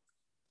 right?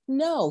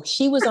 No,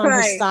 she was on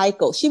her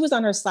cycle. She was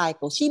on her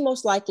cycle. She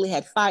most likely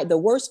had the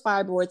worst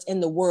fibroids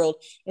in the world,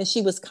 and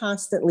she was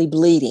constantly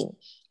bleeding.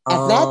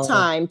 At that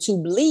time, to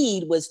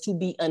bleed was to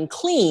be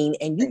unclean,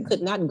 and you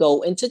could not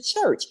go into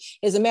church.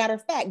 As a matter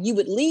of fact, you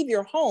would leave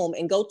your home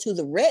and go to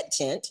the red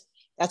tent.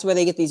 That's where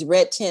they get these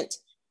red tent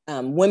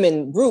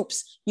women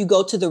groups. You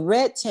go to the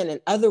red tent,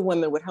 and other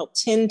women would help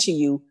tend to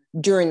you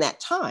during that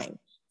time.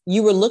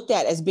 You were looked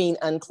at as being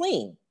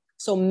unclean.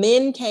 So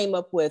men came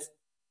up with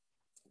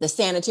the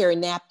sanitary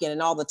napkin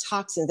and all the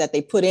toxins that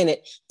they put in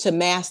it to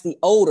mask the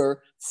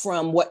odor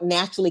from what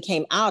naturally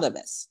came out of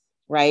us,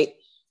 right?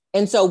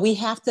 And so we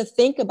have to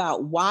think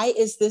about, why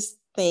is this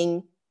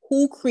thing,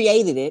 who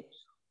created it?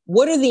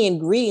 What are the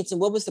ingredients and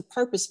what was the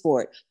purpose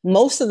for it?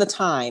 Most of the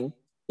time,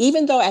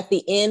 even though at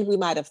the end we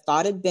might have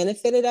thought it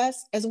benefited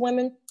us as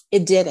women,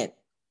 it didn't.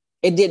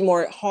 It did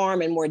more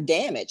harm and more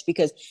damage,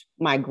 because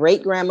my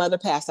great grandmother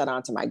passed that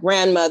on to my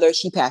grandmother.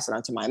 She passed it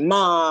on to my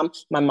mom.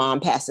 My mom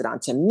passed it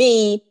on to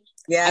me.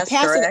 Yes,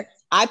 correct.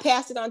 I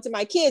passed it on to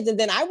my kids, and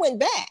then I went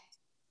back.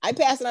 I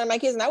passed it on to my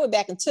kids, and I went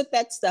back and took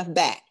that stuff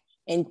back.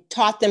 and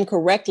taught them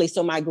correctly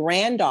so my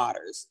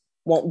granddaughters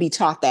won't be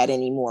taught that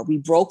anymore. We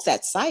broke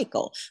that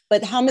cycle.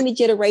 But how many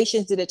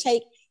generations did it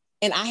take?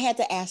 And I had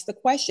to ask the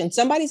question.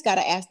 Somebody's got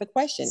to ask the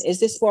question. Is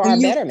this for our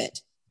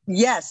betterment?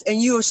 Yes,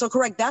 and you are so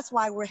correct. That's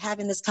why we're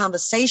having this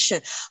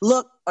conversation.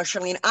 Look,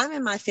 Charlene, I'm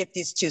in my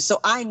 50s too, so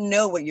I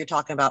know what you're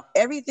talking about.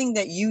 Everything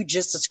that you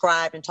just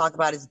described and talked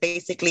about is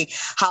basically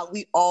how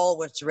we all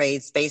was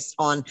raised based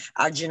on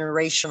our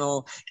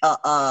generational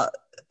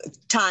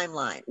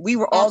timeline. We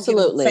were all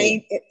given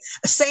the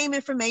same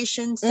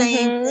information,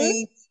 same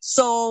thing.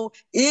 So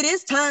it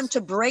is time to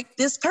break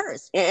this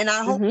curse. And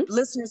I hope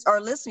listeners are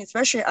listening,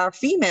 especially our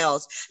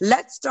females.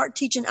 Let's start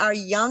teaching our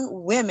young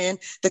women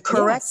the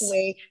correct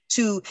way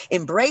to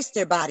embrace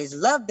their bodies,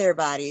 love their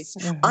bodies,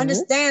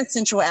 understand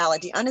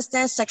sensuality,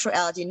 understand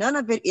sexuality. None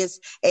of it is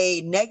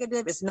a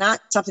negative. It's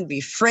not something to be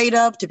afraid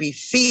of, to be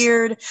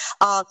feared.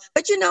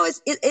 But you know,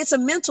 it's a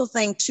mental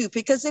thing too,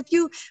 because if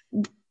you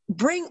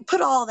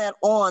put all that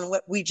on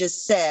what we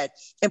just said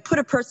and put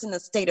a person in a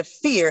state of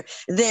fear,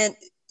 then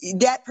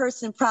that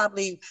person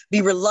probably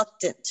be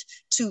reluctant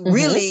to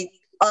really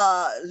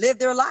live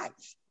their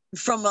life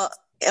from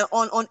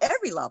on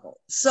every level.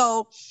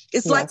 So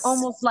it's like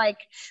almost like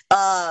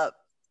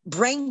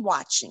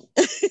brainwashing.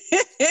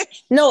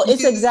 No,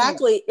 it's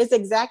exactly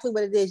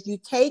what it is.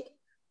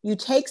 You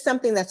take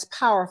something that's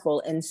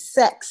powerful, and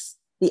sex,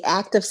 the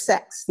act of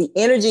sex, the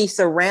energy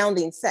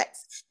surrounding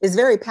sex is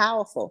very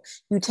powerful.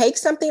 You take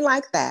something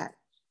like that,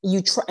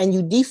 and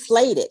you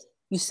deflate it.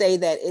 You say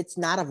that it's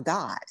not of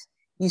God.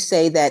 You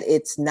say that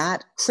it's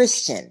not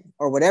Christian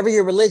or whatever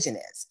your religion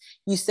is.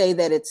 You say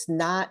that it's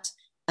not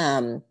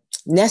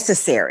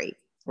necessary,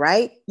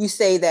 right? You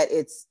say that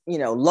it's,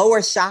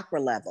 lower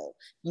chakra level.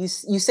 You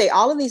say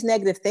all of these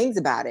negative things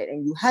about it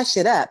and you hush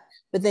it up.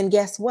 But then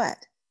guess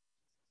what?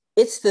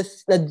 It's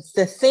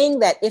the thing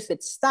that if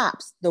it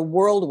stops, the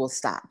world will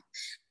stop.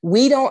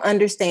 We don't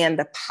understand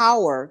the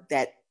power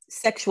that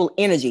sexual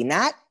energy,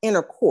 not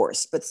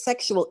intercourse, but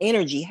sexual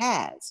energy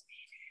has.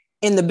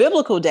 In the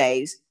biblical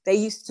days, they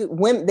used to,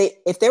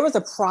 if there was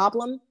a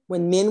problem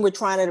when men were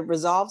trying to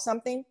resolve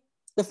something,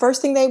 the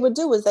first thing they would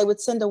do is they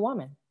would send a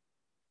woman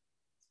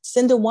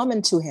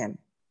to him.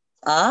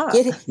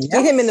 Get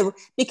him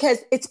because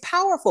it's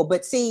powerful.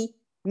 But see,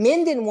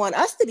 men didn't want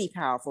us to be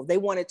powerful. They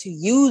wanted to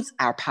use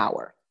our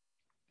power.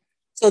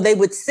 So they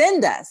would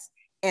send us,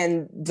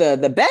 and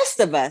the best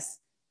of us,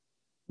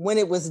 when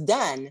it was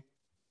done,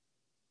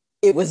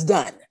 it was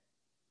done.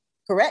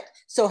 Correct?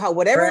 So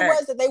whatever it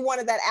was that they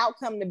wanted that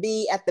outcome to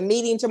be at the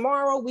meeting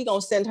tomorrow, we're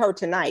going to send her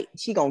tonight.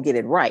 She going to get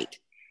it right.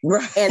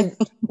 Right. And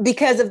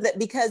because of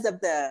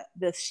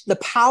the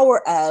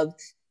power of,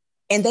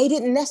 and they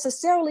didn't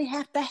necessarily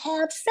have to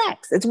have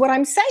sex. It's what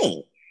I'm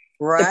saying.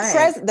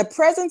 Right. The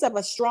presence of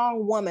a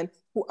strong woman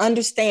who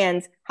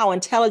understands how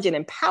intelligent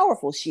and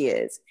powerful she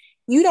is.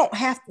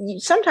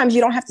 Sometimes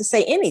you don't have to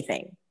say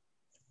anything.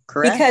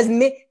 Correct.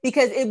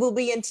 Because it will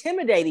be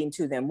intimidating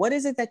to them. What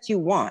is it that you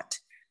want?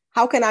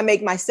 How can I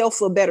make myself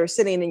feel better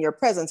sitting in your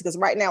presence? Because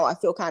right now I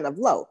feel kind of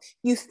low.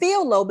 You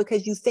feel low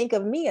because you think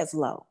of me as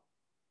low,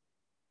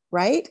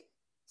 right?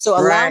 So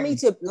allow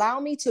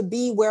me to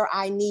be where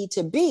I need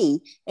to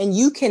be, and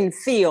you can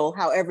feel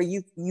however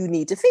you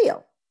need to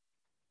feel.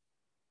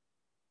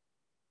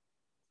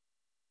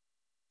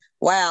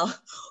 Wow.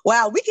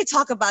 We could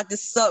talk about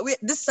this. So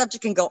this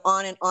subject can go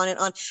on and on and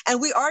on. And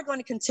we are going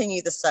to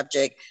continue the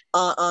subject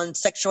on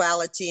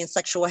sexuality and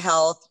sexual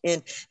health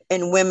in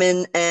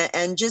women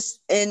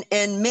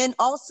and men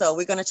also.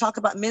 We're going to talk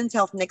about men's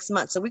health next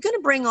month. So we're going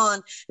to bring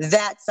on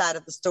that side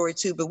of the story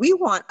too. But we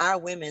want our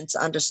women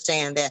to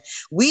understand that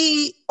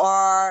we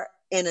are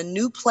in a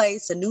new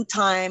place, a new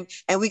time,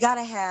 and we got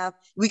to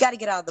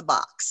get out of the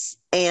box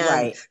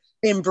and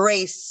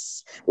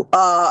embrace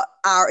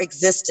our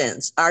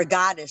existence, our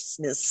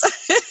goddessness.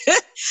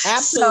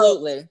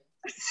 Absolutely.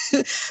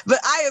 But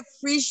I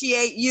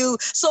appreciate you.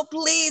 So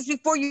please,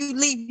 before you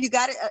leave, you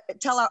got to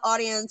tell our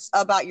audience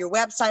about your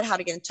website, how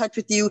to get in touch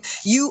with you.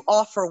 You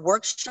offer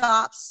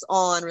workshops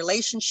on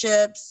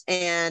relationships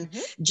and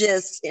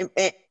just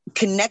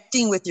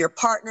connecting with your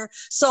partner.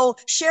 So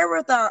share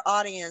with our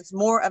audience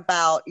more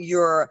about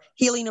your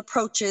healing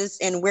approaches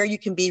and where you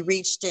can be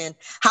reached and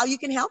how you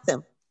can help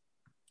them.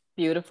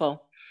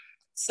 Beautiful.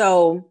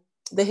 So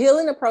the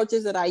healing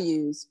approaches that I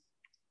use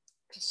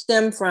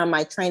stem from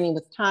my training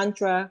with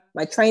Tantra,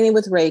 my training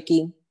with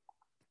Reiki,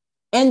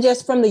 and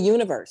just from the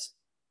universe.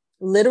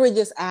 Literally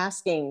just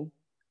asking.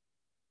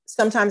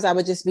 Sometimes I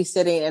would just be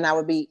sitting and I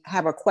would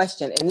have a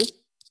question. And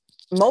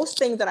most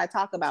things that I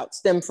talk about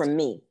stem from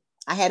me.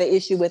 I had an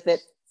issue with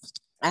it.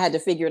 I had to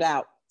figure it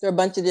out. There are a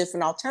bunch of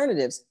different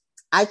alternatives.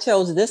 I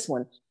chose this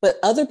one, but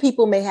other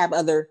people may have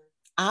other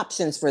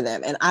options for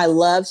them. And I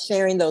love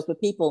sharing those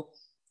with people.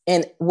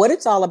 And what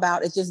it's all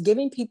about is just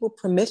giving people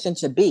permission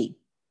to be.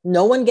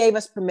 No one gave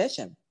us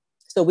permission.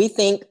 So we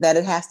think that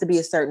it has to be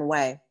a certain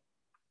way.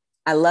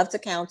 I love to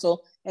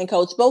counsel and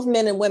coach both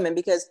men and women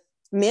because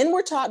men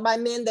were taught by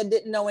men that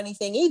didn't know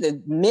anything either.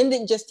 Men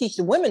didn't just teach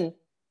the women,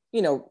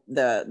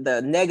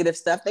 the negative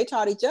stuff. They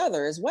taught each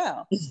other as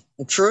well.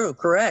 True.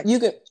 Correct.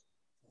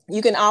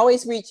 You can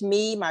always reach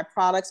me, my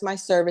products, my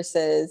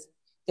services.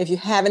 If you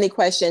have any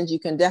questions, you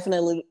can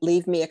definitely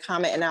leave me a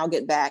comment and I'll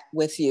get back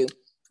with you.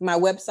 My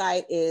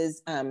website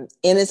is N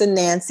as in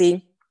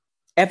Nancy,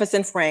 F as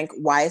in Frank,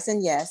 Y as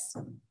in yes,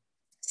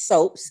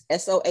 soaps,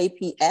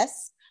 SOAPS.com.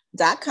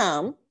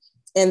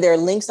 And there are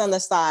links on the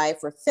side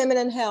for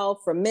feminine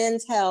health, for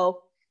men's health,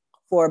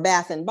 for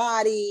bath and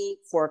body,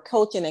 for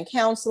coaching and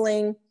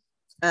counseling.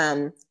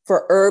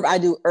 For herb, I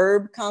do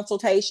herb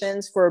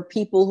consultations for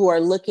people who are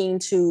looking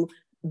to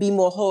be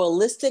more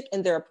holistic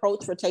in their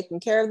approach for taking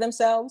care of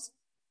themselves.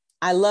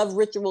 I love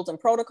rituals and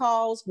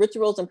protocols.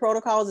 Rituals and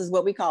protocols is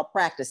what we call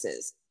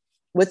practices.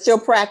 What's your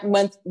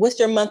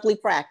monthly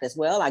practice?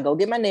 Well, I go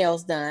get my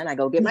nails done. I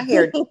go get my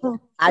hair.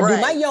 I do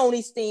my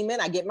yoni steaming.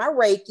 I get my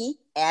Reiki.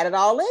 Add it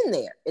all in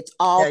there. It's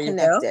all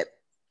connected.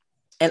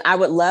 And I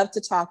would love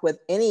to talk with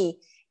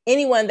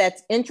anyone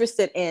that's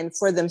interested in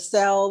for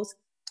themselves,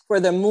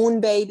 for their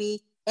moon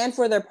baby, and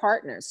for their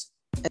partners.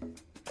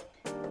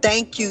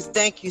 Thank you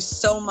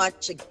so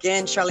much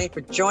again, Charlene,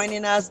 for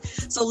joining us.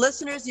 So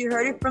listeners, you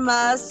heard it from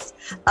us.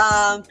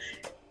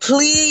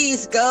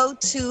 Please go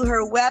to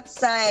her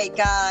website,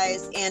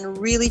 guys, and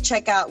really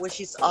check out what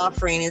she's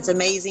offering. It's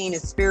amazing.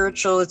 It's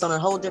spiritual. It's on a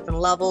whole different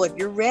level. If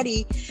you're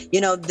ready,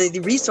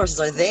 the resources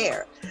are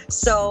there.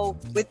 So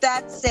with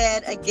that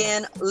said,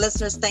 again,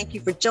 listeners, thank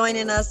you for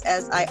joining us.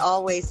 As I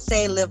always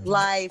say, live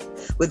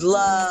life with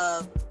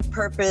love,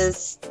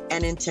 purpose,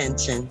 and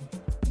intention.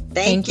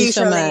 Thank you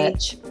so Charlene.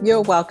 much.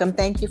 You're welcome.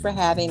 Thank you for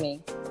having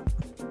me.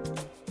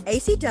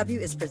 ACW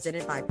is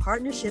presented by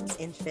Partnerships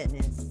in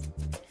Fitness,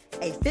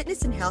 a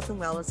fitness and health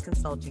and wellness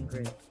consulting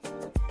group,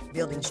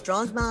 building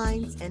strong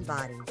minds and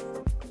bodies,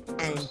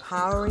 and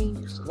empowering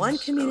one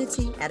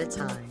community at a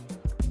time.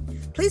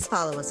 Please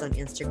follow us on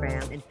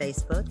Instagram and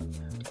Facebook,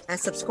 and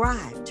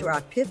subscribe to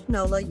our Piff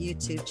Nola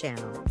YouTube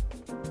channel,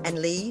 and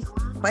leave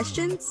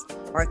questions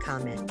or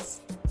comments.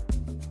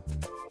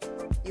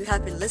 You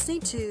have been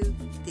listening to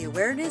the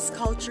Awareness,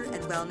 Culture,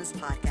 and Wellness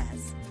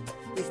Podcast.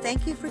 We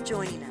thank you for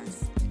joining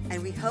us,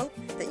 and we hope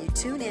that you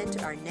tune in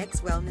to our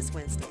next Wellness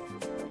Wednesday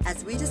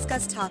as we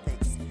discuss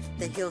topics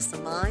that heals the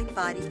mind,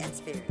 body, and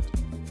spirit.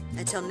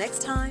 Until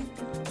next time,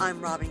 I'm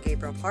Robin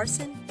Gabriel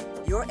Parson,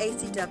 your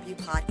ACW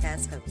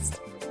podcast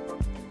host.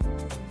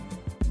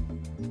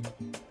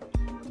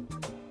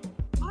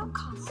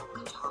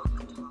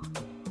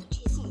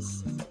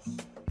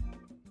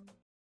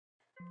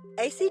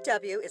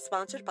 ACW is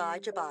sponsored by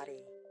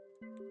Jabati.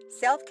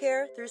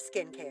 Self-care through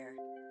skincare.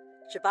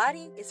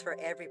 Jabati is for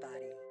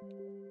everybody.